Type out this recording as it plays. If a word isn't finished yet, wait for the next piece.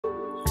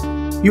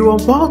You are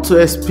about to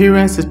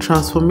experience a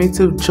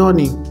transformative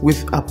journey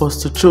with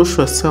Apostle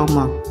Joshua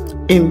Selman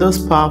in this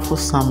powerful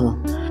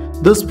sermon.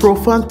 This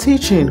profound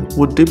teaching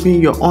will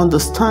deepen your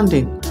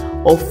understanding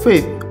of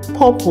faith,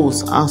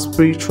 purpose, and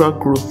spiritual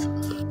growth.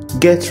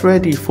 Get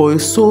ready for a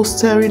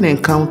soul-stirring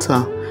encounter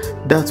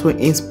that will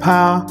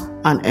inspire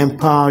and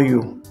empower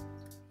you.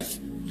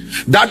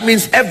 That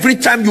means every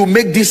time you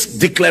make these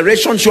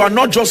declarations, you are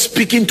not just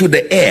speaking to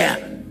the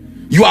air.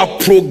 You are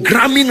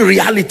programming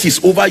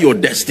realities over your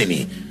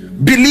destiny.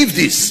 Believe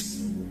this.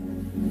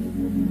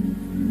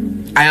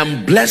 I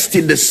am blessed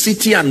in the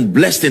city and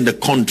blessed in the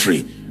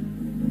country.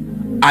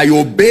 I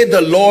obey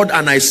the Lord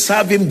and I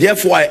serve him,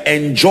 therefore I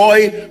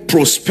enjoy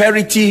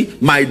prosperity,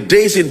 my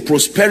days in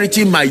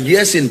prosperity, my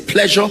years in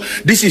pleasure.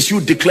 This is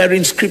you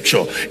declaring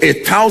scripture.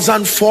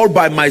 1,000 fall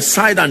by my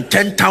side and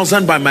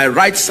 10,000 by my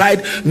right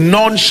side.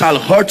 None shall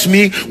hurt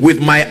me.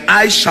 With my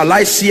eyes shall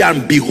I see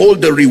and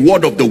behold the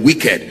reward of the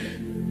wicked.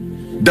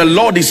 The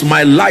Lord is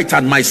my light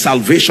and my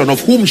salvation.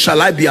 Of whom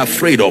shall I be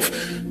afraid of?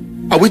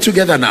 Are we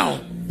together now?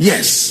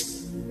 Yes.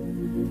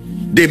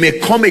 They may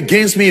come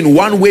against me in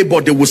one way,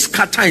 but they will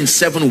scatter in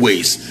 7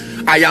 ways.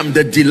 I am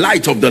the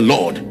delight of the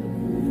Lord.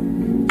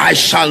 I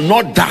shall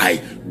not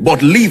die,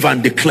 but live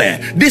and declare.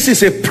 This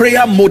is a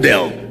prayer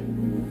model.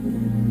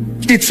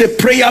 It's a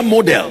prayer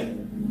model.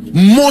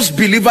 Most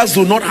believers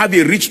do not have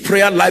a rich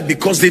prayer life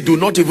because they do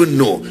not even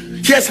know.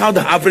 Here's how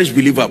the average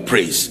believer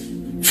prays.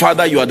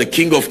 Father, you are the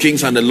King of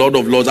Kings and the Lord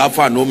of Lords,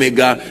 Alpha and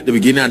Omega, the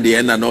beginning and the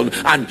end, and all.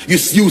 And you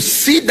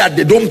see that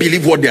they don't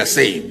believe what they are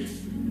saying.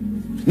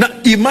 Now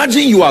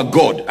imagine you are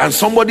God and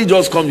somebody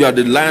just comes. You are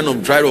the Lion of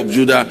the tribe of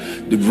Judah,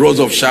 the Rose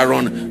of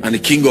Sharon, and the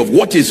King of...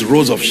 What is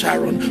Rose of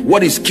Sharon?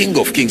 What is King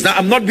of Kings? Now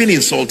I'm not being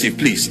insultive,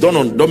 please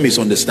don't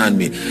misunderstand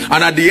me.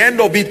 And at the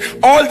end of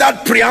it, all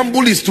that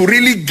preamble is to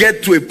really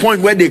get to a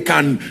point where they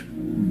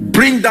can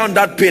bring down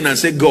that pain and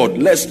say, God,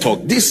 let's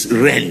talk. This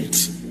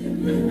rent,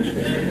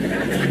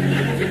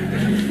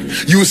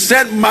 you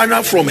sent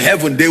manna from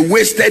heaven, they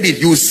wasted it,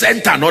 you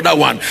sent another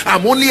one.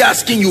 I'm only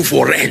asking you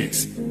for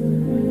rent.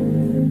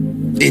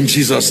 In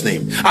Jesus'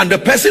 name. And the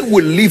person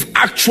will live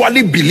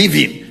actually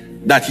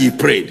believing that he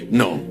prayed.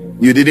 No,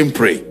 you didn't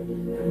pray.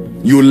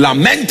 You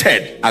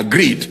lamented,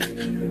 agreed.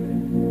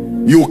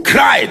 You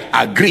cried,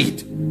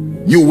 agreed.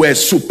 You were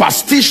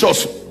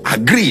superstitious,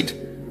 agreed.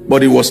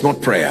 But it was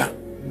not prayer.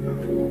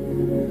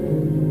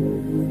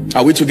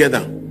 Are we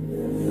together?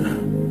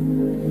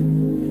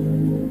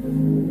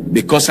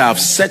 Because I have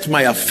set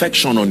my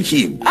affection on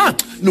him.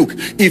 Look,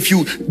 if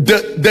you,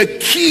 the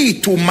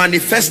key to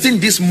manifesting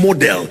this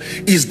model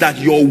is that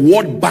your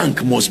word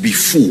bank must be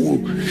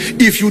full.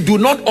 If you do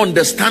not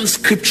understand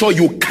scripture,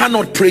 you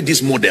cannot pray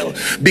this model,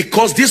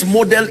 because this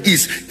model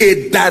is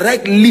a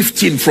direct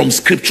lifting from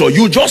scripture.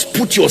 You just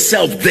put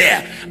yourself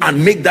there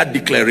and make that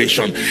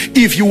declaration.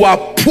 If you are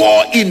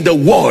poor in the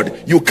word,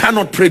 you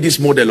cannot pray this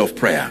model of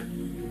prayer.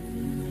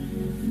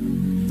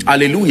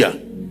 Hallelujah.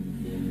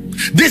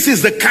 This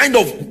is the kind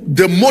of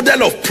the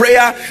model of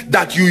prayer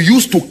that you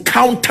use to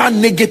counter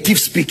negative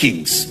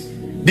speakings.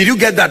 Did you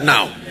get that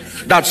now?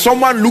 That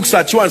someone looks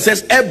at you and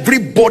says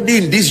everybody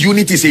in this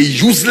unit is a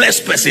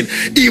useless person.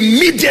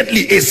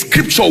 Immediately a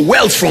scripture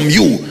wells from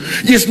you.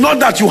 It's not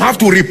that you have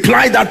to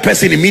reply that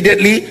person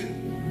immediately,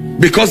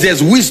 because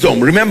there's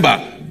wisdom.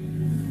 Remember,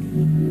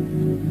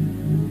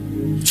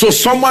 so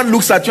someone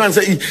looks at you and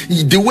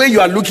says, the way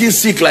you are looking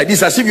sick like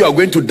this, as if you are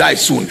going to die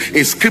soon,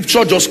 a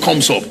scripture just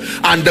comes up,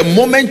 and the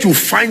moment you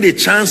find a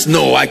chance,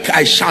 no,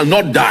 I shall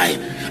not die.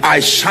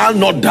 I shall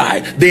not die.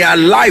 They are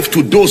life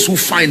to those who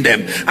find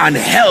them and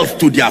health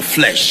to their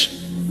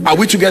flesh. Are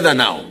we together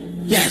now?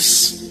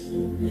 Yes.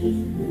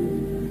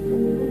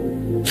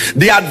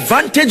 The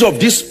advantage of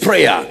this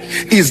prayer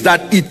is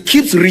that it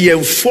keeps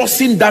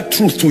reinforcing that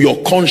truth to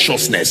your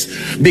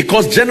consciousness,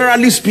 because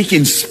generally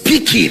speaking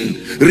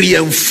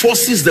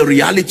reinforces the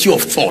reality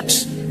of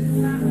thoughts.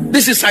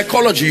 This is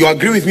psychology. You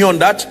agree with me on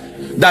that?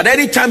 That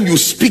anytime you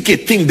speak a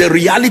thing, the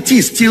reality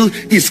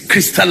is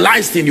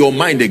crystallized in your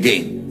mind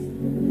again.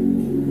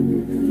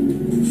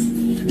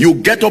 You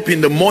get up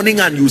in the morning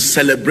and you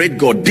celebrate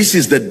God. This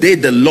is the day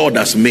the Lord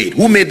has made.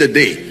 Who made the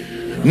day?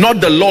 Not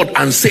the Lord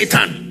and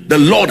Satan. The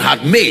Lord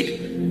had made.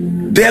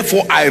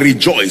 Therefore I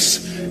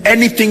rejoice.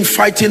 Anything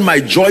fighting my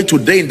joy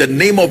today, in the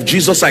name of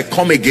Jesus, I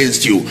come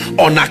against you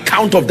on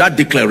account of that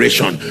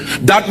declaration.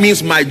 That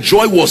means my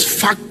joy was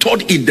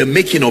factored in the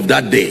making of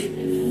that day.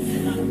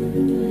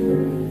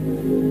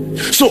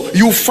 So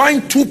you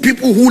find two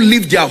people who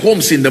leave their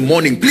homes in the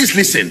morning. Please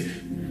listen.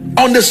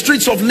 On the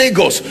streets of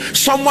Lagos,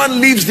 someone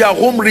leaves their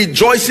home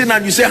rejoicing,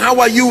 and you say, how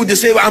are you? They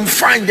say, I'm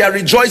fine. They are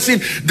rejoicing.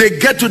 They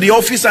get to the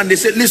office and they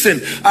say, listen,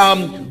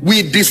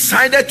 we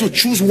decided to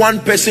choose one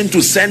person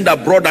to send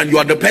abroad, and you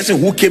are the person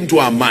who came to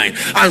our mind.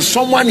 And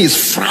someone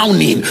is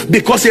frowning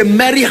because a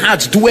merry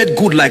heart doeth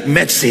good like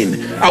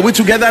medicine. Are we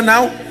together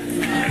now?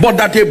 But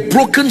that a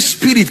broken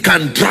spirit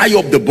can dry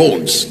up the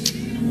bones.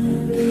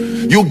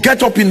 You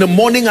get up in the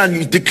morning and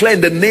you declare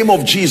in the name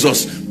of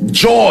Jesus,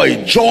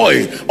 joy,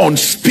 joy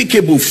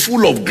unspeakable,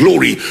 full of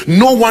glory.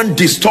 No one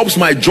disturbs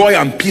my joy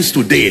and peace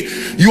today.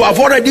 You have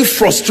already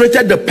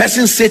frustrated the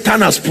person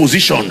Satan has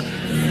positioned.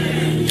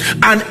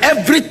 And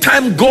every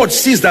time God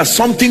sees that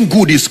something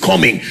good is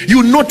coming,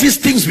 you notice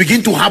things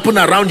begin to happen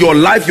around your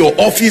life, your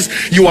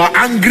office. You are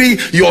angry,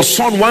 your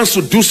son wants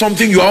to do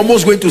something, you are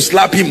almost going to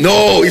slap him.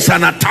 No, it's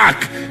an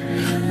attack,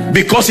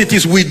 because it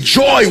is with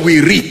joy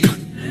we reap.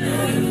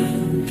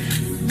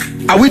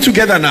 Are we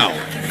together now?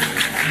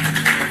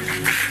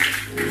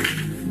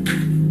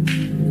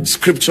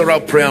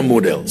 Scriptural prayer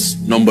models.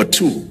 Number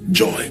 2,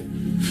 joy.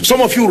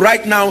 Some of you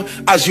right now,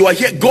 as you are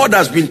here, God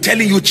has been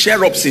telling you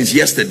cheer up since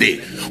yesterday.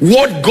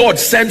 What God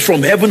sent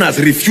from heaven has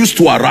refused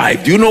to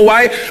arrive. Do you know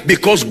why?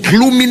 Because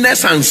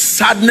gloominess and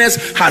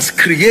sadness has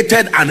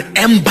created an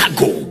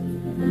embargo.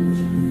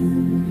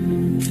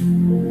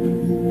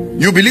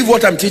 You believe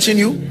what I'm teaching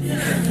you?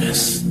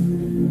 Yes.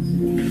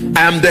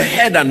 I am the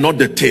head and not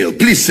the tail.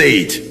 Please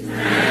say it.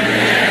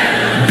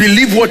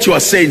 Believe what you are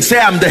saying. Say,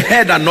 I'm the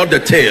head and not the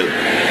tail.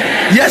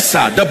 Yes,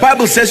 sir. The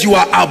Bible says you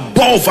are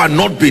above and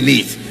not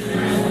beneath.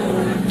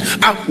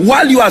 And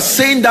while you are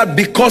saying that,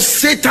 because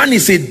Satan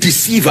is a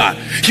deceiver,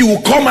 he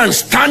will come and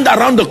stand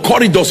around the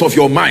corridors of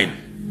your mind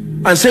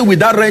and say, with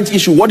that rent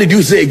issue, what did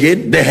you say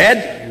again? The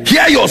head?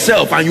 Hear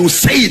yourself and you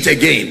say it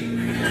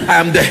again. I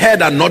am the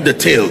head and not the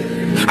tail.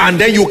 And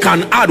then you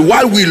can add,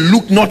 while we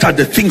look not at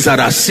the things that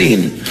are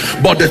seen,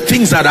 but the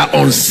things that are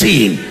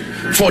unseen.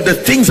 For the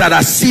things that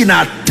are seen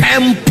are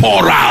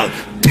temporal.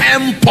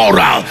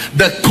 Temporal.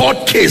 The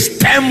court case,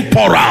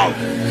 temporal.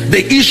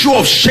 The issue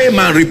of shame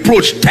and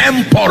reproach,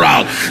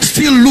 temporal.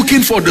 Still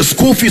looking for the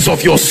school fees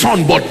of your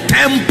son, but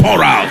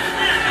temporal.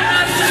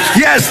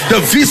 Yes, the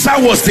visa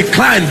was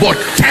declined, but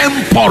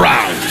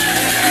temporal.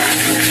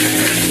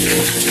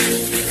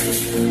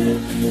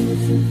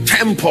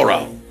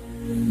 Temporal.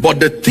 But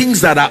the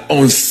things that are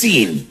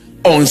unseen,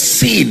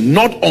 unseen,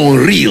 not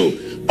unreal.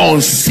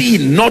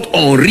 Unseen, not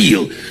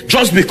unreal.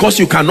 Just because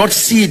you cannot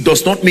see it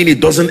does not mean it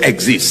doesn't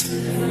exist.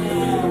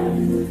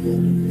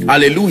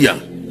 Hallelujah.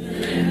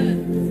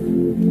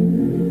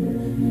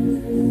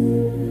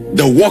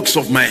 The works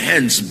of my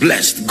hands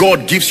blessed.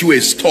 God gives you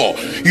a store.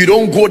 You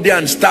don't go there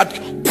and start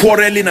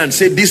quarreling and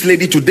say, this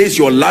lady, today is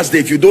your last day.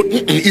 If you don't,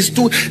 it's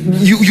too,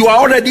 you are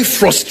already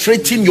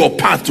frustrating your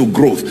path to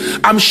growth.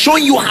 I'm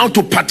showing you how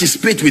to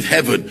participate with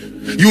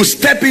heaven. You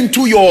step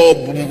into your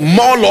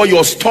mall or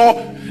your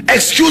store,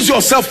 excuse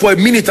yourself for a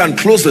minute and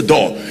close the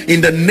door.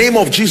 In the name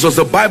of Jesus,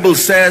 the Bible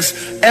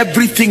says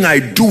everything I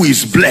do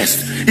is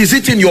blessed. Is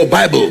it in your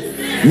Bible?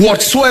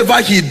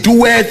 Whatsoever he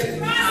doeth,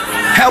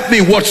 help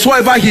me,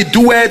 whatsoever he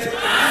doeth,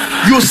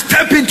 you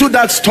step into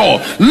that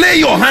store, lay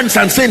your hands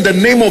and say, in the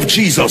name of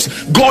Jesus,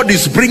 God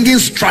is bringing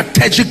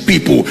strategic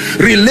people.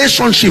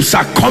 Relationships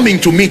are coming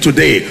to me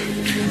today.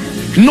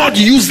 Not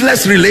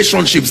useless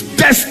relationships,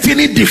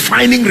 destiny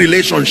defining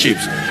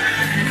relationships.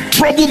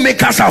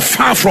 Troublemakers are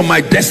far from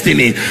my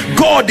destiny.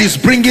 God is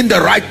bringing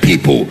the right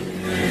people.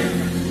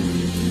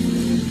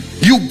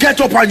 You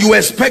get up and you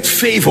expect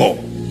favor.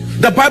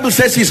 The Bible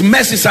says his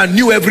mercies are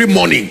new every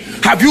morning.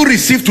 Have you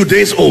received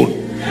today's own?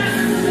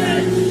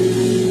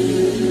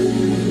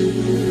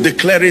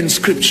 Declaring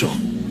scripture.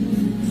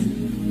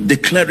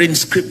 Declaring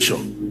scripture.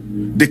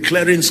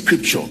 Declaring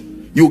scripture.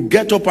 You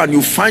get up and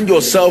you find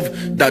yourself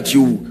that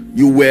you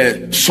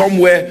were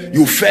somewhere,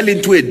 you fell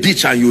into a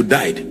ditch and you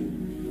died.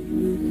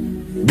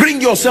 Bring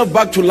yourself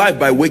back to life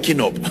by waking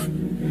up.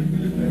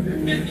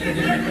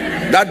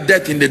 That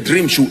death in the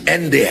dream should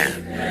end there.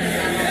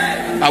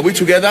 Are we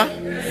together?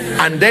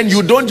 And then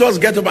you don't just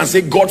get up and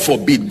say, God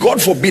forbid.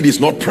 God forbid is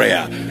not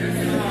prayer.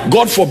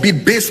 God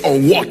forbid based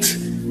on what?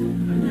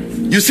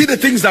 You see the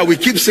things that we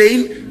keep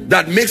saying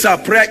that makes our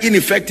prayer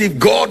ineffective.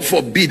 God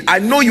forbid. I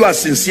know you are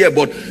sincere,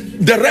 but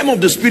the realm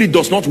of the spirit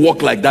does not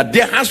work like that.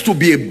 There has to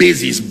be a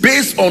basis.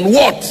 Based on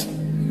what?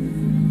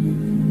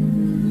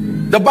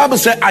 The Bible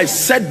said, I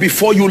set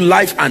before you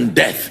life and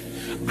death.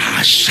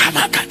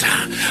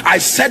 I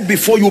set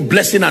before you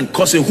blessing and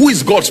cursing. Who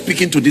is God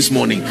speaking to this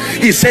morning?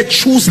 He said,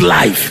 choose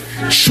life.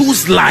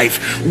 Choose life.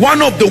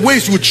 One of the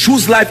ways you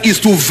choose life is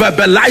to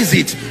verbalize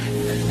it.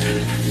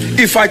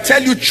 If I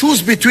tell you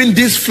choose between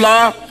this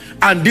flower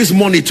and this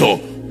monitor,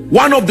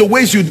 one of the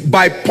ways you,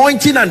 by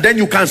pointing, and then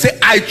you can say,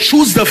 I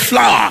choose the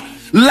flower,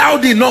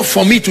 loud enough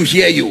for me to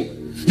hear you.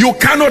 You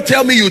cannot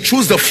tell me you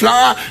choose the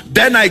flower,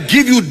 then I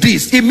give you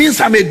this. It means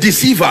I'm a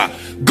deceiver.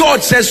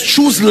 God says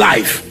choose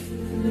life.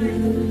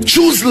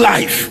 Choose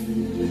life.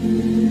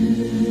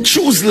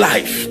 Choose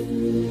life.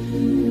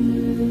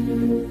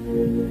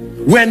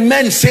 When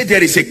men say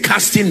there is a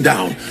casting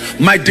down,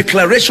 my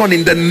declaration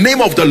in the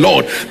name of the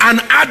Lord, and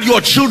add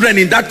your children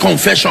in that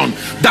confession,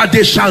 that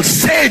they shall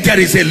say there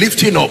is a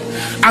lifting up.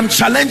 I'm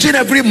challenging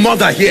every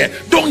mother here.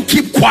 Don't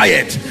keep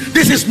quiet.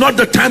 This is not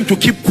the time to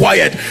keep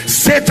quiet.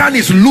 Satan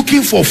is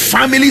looking for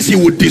families he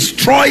will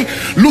destroy,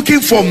 looking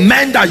for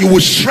men that he will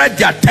shred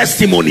their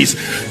testimonies.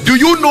 Do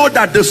you know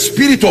that the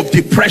spirit of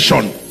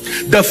depression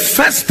The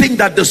first thing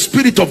that the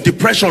spirit of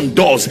depression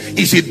does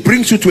is it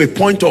brings you to a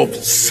point of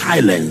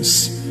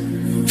silence.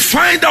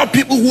 Find out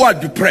people who are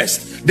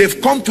depressed.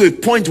 They've come to a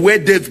point where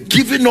they've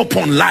given up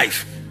on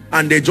life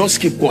and they just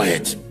keep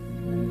quiet.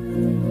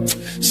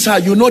 Sir,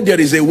 you know there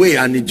is a way,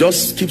 and it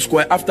just keeps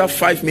quiet. After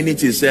 5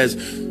 minutes he says,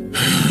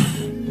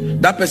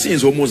 that person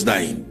is almost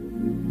dying.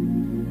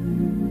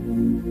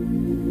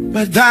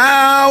 But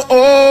thou,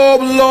 oh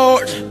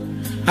Lord,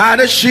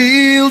 art a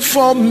shield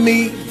for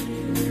me,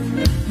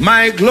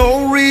 my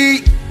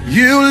glory,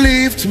 you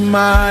lift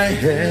my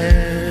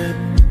head.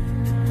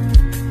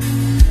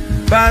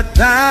 But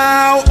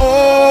thou,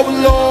 oh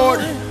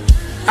Lord,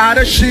 art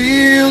a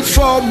shield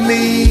for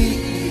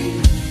me,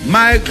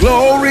 my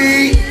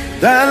glory,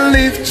 the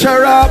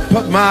lifter up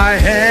of my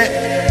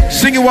head.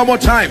 Sing it one more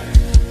time.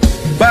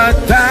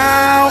 But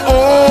thou,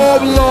 oh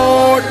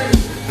Lord,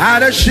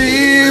 art a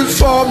shield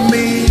for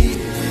me,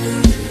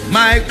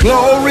 my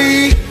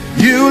glory,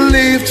 you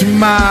lift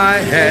my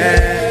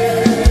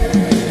head.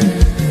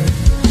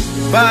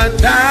 But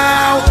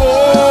thou,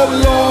 oh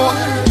Lord,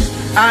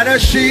 art a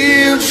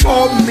shield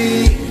for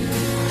me,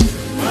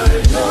 my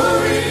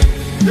glory,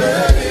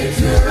 the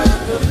lifter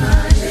up of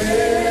my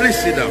head. Please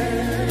sit down.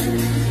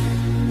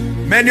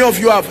 Many of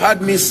you have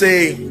heard me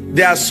say,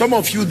 there are some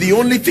of you, the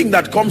only thing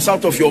that comes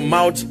out of your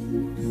mouth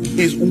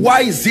is,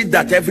 why is it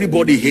that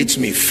everybody hates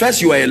me?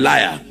 First, you are a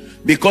liar,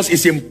 because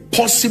it's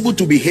impossible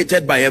to be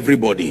hated by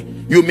everybody.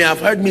 You may have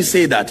heard me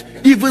say that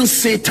even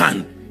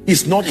Satan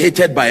is not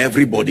hated by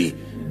everybody.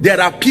 There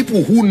are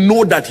people who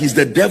know that he's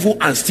the devil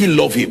and still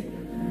love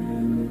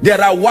him. There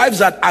are wives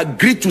that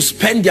agree to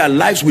spend their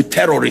lives with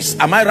terrorists.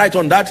 Am I right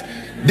on that?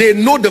 They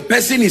know the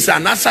person is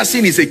an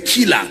assassin, is a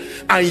killer,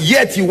 and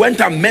yet he went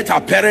and met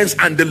her parents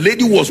and the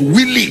lady was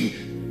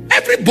willing.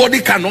 Everybody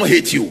cannot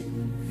hate you.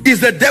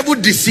 Is the devil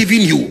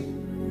deceiving you?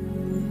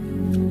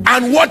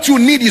 And what you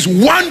need is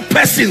one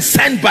person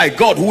sent by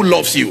God who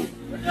loves you.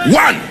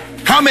 One.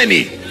 How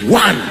many?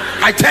 One.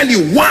 I tell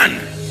you, one.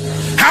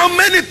 How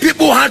many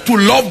people had to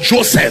love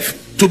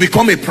Joseph to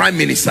become a prime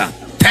minister?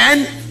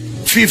 10,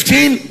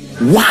 15,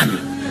 one.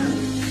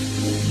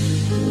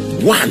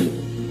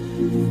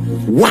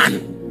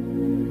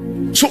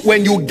 So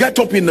when you get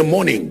up in the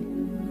morning,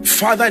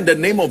 Father, in the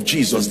name of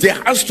Jesus,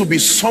 there has to be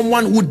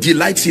someone who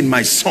delights in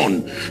my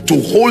son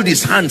to hold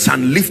his hands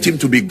and lift him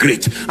to be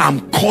great.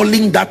 I'm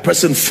calling that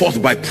person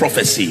forth by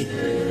prophecy.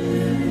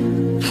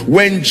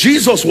 When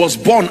Jesus was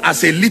born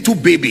as a little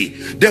baby,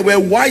 there were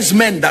wise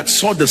men that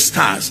saw the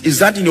stars. Is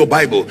that in your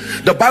Bible?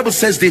 The Bible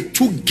says they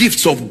took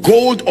gifts of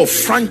gold, of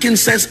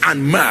frankincense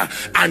and myrrh,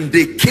 and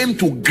they came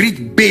to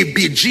greet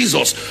baby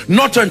Jesus,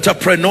 not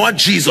entrepreneur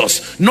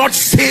Jesus, not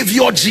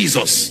savior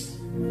Jesus.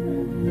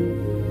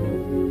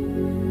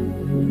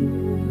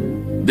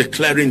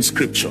 Declaring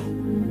scripture,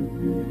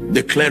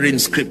 declaring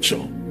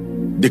scripture,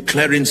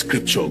 declaring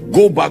scripture.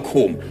 Go back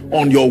home,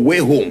 on your way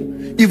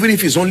home, even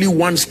if it's only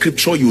one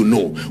scripture you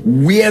know,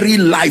 weary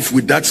life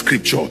with that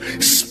scripture.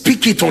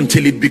 Speak it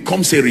until it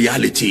becomes a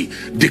reality.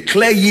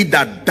 Declare ye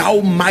that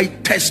thou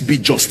mightest be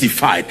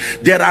justified.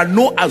 There are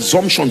no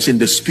assumptions in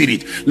the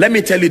spirit. Let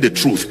me tell you the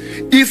truth.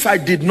 If I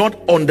did not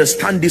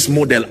understand this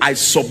model, I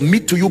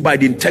submit to you by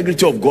the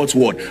integrity of God's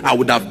word, I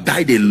would have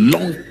died a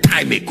long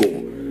time ago.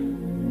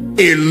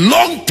 A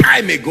long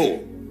time ago.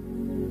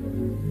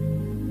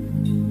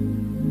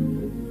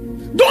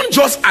 Don't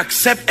just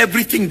accept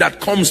everything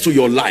that comes to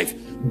your life.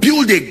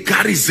 Build a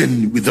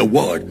garrison with the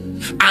word,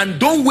 and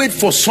don't wait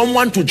for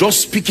someone to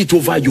just speak it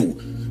over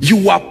you.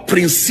 You are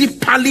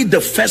principally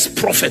the first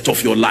prophet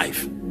of your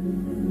life.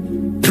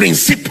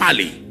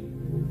 Principally.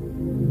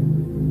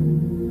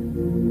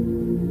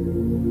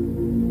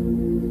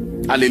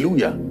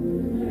 Hallelujah.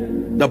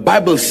 The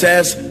Bible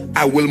says,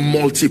 I will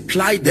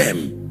multiply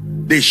them,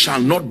 they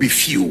shall not be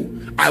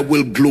few. I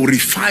will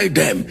glorify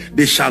them,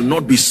 they shall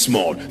not be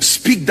small.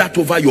 Speak that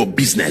over your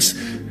business.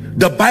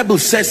 The Bible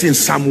says in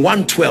Psalm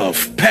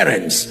 112,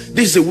 parents,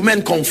 this is a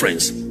women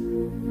conference,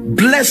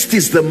 blessed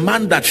is the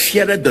man that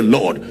feareth the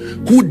Lord,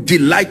 who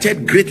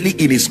delighted greatly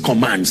in his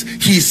commands.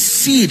 His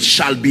seed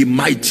shall be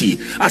mighty.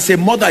 As a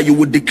mother, you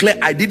would declare,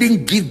 I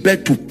didn't give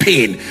birth to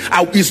pain.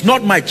 It's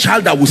not my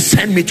child that will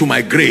send me to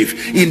my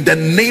grave. In the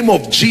name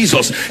of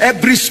Jesus,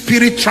 every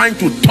spirit trying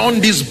to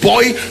turn this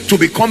boy to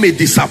become a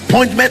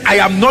disappointment, I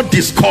am not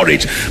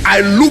discouraged.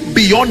 I look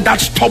beyond that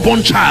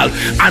stubborn child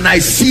and I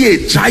see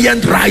a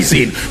giant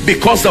rising,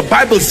 because the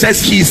Bible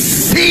says his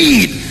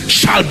seed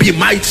shall be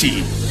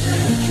mighty.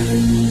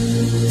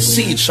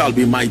 Seed shall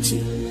be mighty.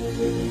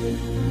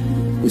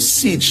 The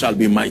seed shall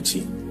be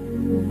mighty.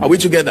 Are we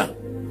together?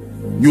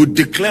 You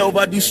declare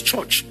over this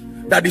church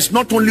that it's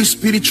not only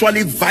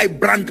spiritually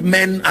vibrant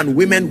men and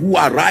women who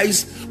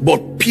arise,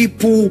 but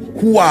people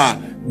who are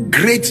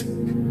great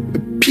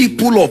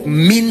people of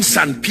means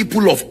and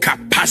people of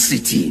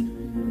capacity.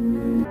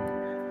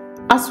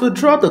 As we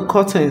draw the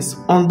curtains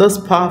on this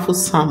powerful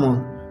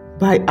sermon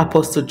by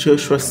Apostle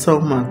Joshua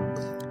Selman,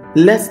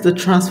 let the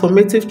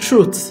transformative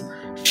truths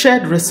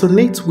shared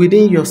resonate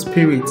within your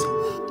spirit.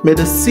 May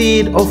the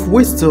seed of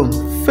wisdom,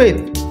 faith,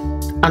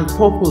 and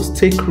purpose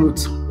take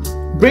root.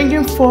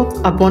 bringing forth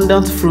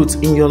abundant fruit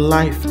in your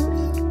life.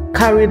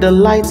 Carry the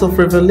light of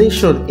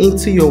revelation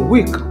into your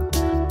week,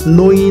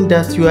 knowing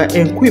that you are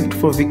equipped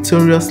for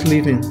victorious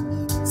living.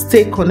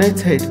 Stay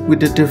connected with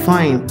the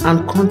divine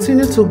and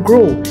continue to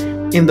grow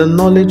in the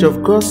knowledge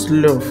of God's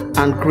love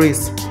and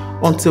grace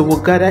until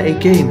we gather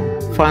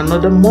again for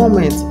another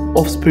moment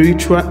of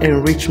spiritual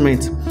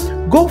enrichment.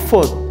 Go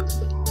forth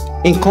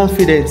in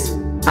confidence,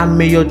 and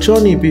may your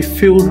journey be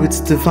filled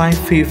with divine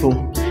favor.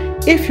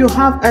 If you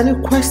have any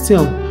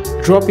question,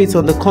 drop it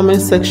on the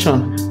comment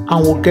section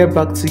and we'll get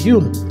back to you.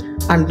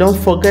 And don't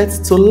forget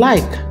to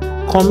like,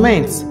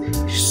 comment,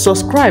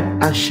 subscribe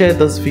and share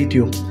this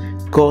video.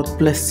 God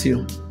bless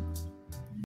you.